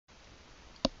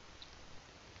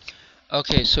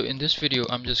Okay, so in this video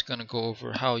I'm just gonna go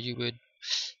over how you would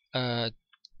add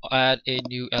a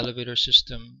new elevator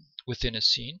system within a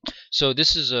scene. So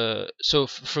this is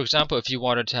for example, if you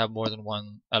wanted to have more than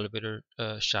one elevator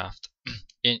shaft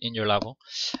in your level,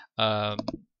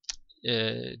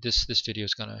 this video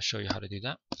is gonna show you how to do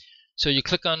that. So you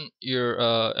click on your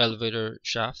elevator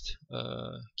shaft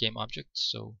game object.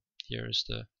 So here is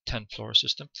the 10th floor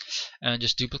system, and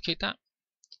just duplicate that,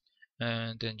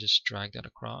 and then just drag that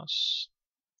across.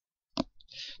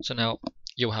 So now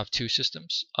you'll have two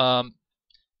systems.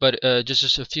 But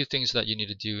just a few things that you need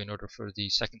to do in order for the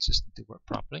second system to work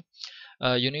properly.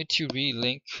 You need to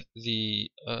relink the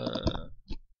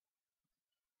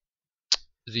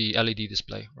LED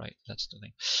display, right? That's the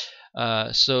thing.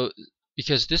 So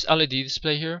because this LED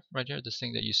display here, right here, this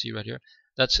thing that you see right here,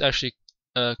 that's actually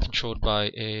controlled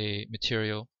by a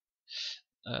material.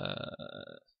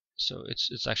 So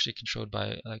it's actually controlled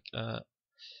by like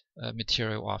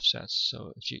material offsets.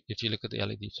 So if you look at the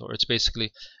LED floor, it's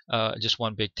basically just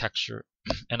one big texture,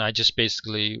 and I just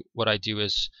basically what I do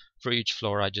is for each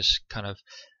floor I just kind of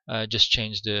just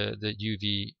change the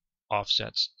UV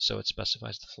offsets so it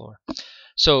specifies the floor.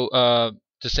 So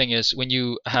the thing is, when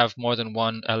you have more than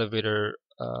one elevator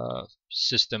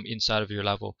system inside of your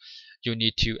level, you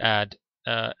need to add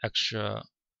extra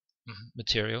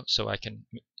material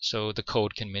so the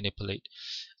code can manipulate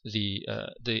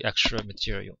the extra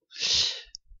material.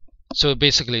 So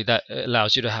basically that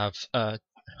allows you to have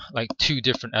like two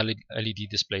different LED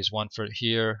displays, one for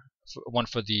here, one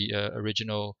for the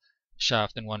original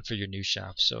shaft, and one for your new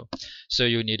shaft. So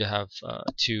you need to have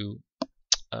two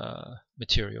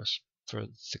materials for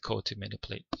the code to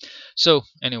manipulate. So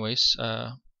anyways,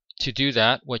 to do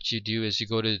that, what you do is you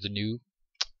go to the new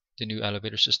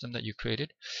elevator system that you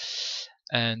created,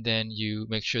 and then you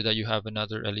make sure that you have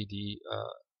another LED.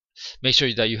 Make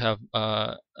sure that you have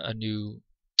a new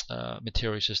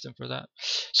material system for that.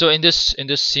 So in this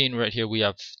scene right here, we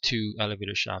have two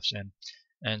elevator shafts,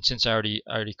 and since I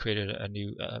already created a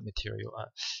new material,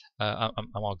 I'm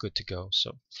all good to go.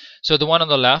 So the one on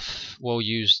the left will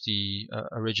use the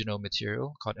original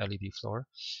material called LED floor,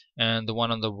 and the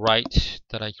one on the right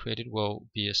that I created will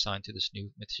be assigned to this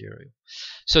new material.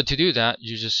 So to do that,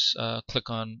 you just click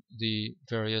on the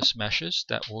various meshes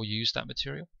that will use that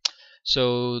material.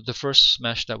 So the first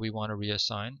mesh that we want to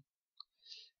reassign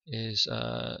is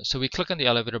so we click on the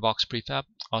elevator box prefab.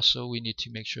 Also, we need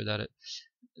to make sure that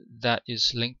that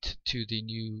is linked to the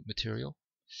new material,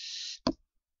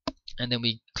 and then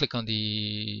we click on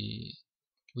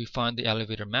we find the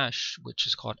elevator mesh, which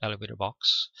is called elevator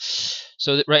box.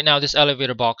 So right now this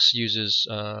elevator box uses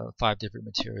 5 different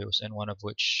materials, and one of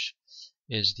which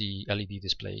is the LED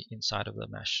display inside of the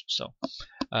mesh. So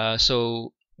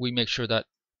we make sure that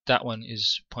that one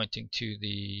is pointing to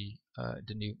the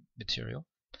new material.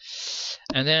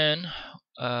 And then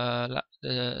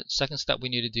the second step we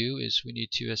need to do is we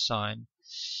need to assign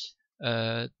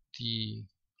the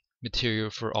material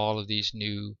for all of these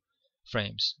new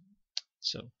frames.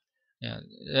 So yeah,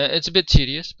 it's a bit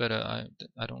tedious, but I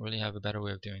don't really have a better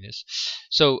way of doing this.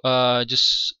 So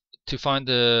just to find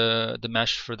the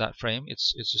mesh for that frame,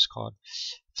 it's just called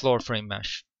floor frame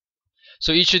mesh.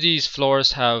 So each of these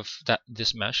floors have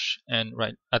this mesh, and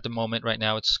right at the moment, right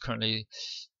now, it's currently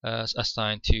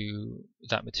assigned to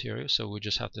that material. So we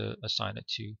just have to assign it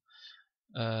to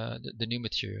the new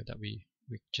material that we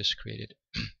just created.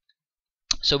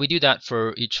 So we do that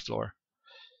for each floor.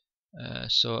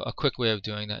 So a quick way of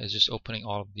doing that is just opening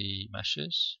all of the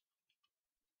meshes.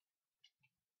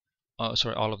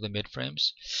 All of the mid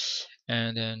frames,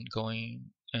 and then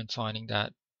going and finding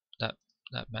that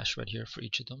mesh right here for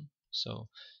each of them. So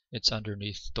it's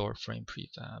underneath door frame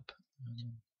prefab.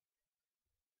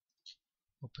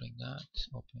 Opening that,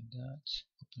 opening that,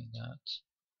 opening that,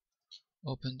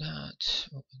 open that,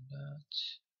 open that,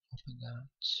 open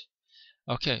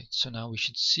that. Okay, so now we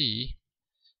should see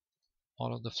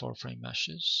all of the floor frame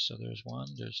meshes. So there's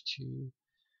 1, there's 2,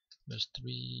 there's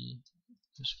 3,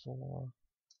 there's 4,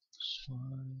 there's 5,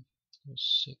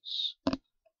 there's 6,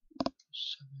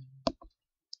 there's 7,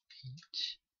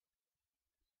 8,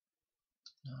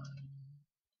 9,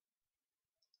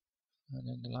 and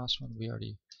then the last one we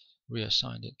already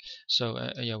reassigned it. So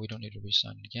yeah, we don't need to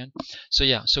reassign it again. So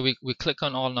yeah, so we click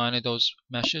on all 9 of those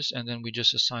meshes, and then we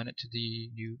just assign it to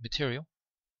the new material.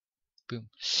 Boom.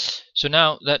 So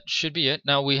now that should be it.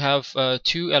 Now we have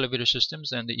 2 elevator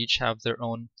systems, and they each have their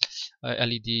own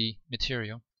LED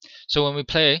material. So when we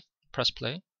press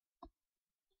play,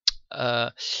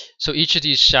 so each of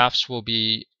these shafts will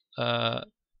be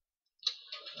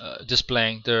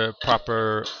displaying their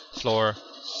proper floor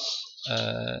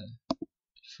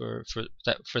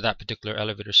for that particular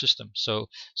elevator system. So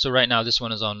right now this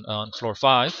one is on floor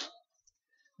 5,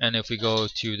 and if we go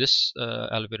to this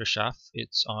elevator shaft,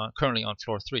 it's currently on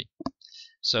floor 3.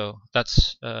 So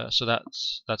that's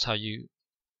how you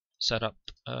set up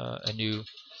a new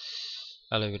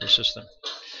elevator system.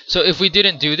 So if we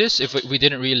didn't do this, if we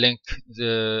didn't relink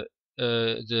the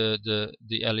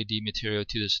LED material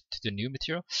to the new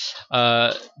material,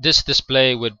 this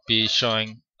display would be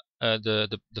showing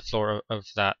the floor of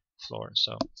that floor.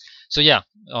 So yeah,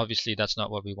 obviously that's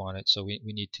not what we wanted. So we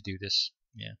need to do this,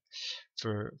 yeah,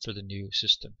 for the new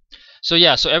system. So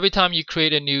yeah, so every time you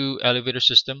create a new elevator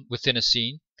system within a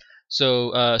scene,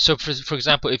 so for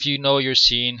example, if you know your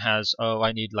scene has, oh,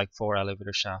 I need like 4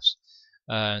 elevator shafts,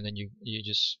 and then you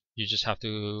just have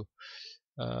to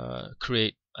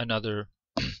create another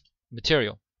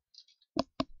material.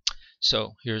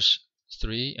 So here's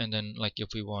 3, and then like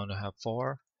if we want to have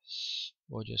 4,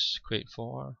 we'll just create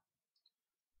 4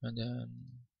 and then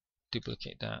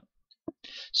duplicate that.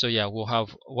 So yeah, we'll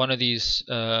have one of these.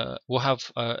 We'll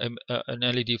have an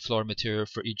LED floor material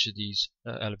for each of these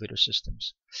elevator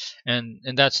systems, and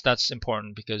that's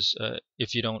important, because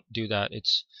if you don't do that,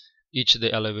 each of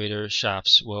the elevator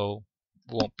shafts won't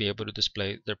be able to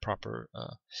display their proper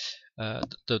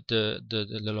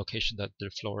the location that their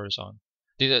floor is on,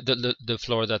 the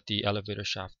floor that the elevator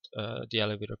shaft, the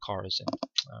elevator car is in.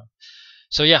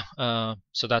 So yeah,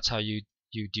 so that's how you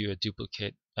do a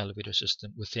duplicate elevator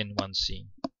system within one scene.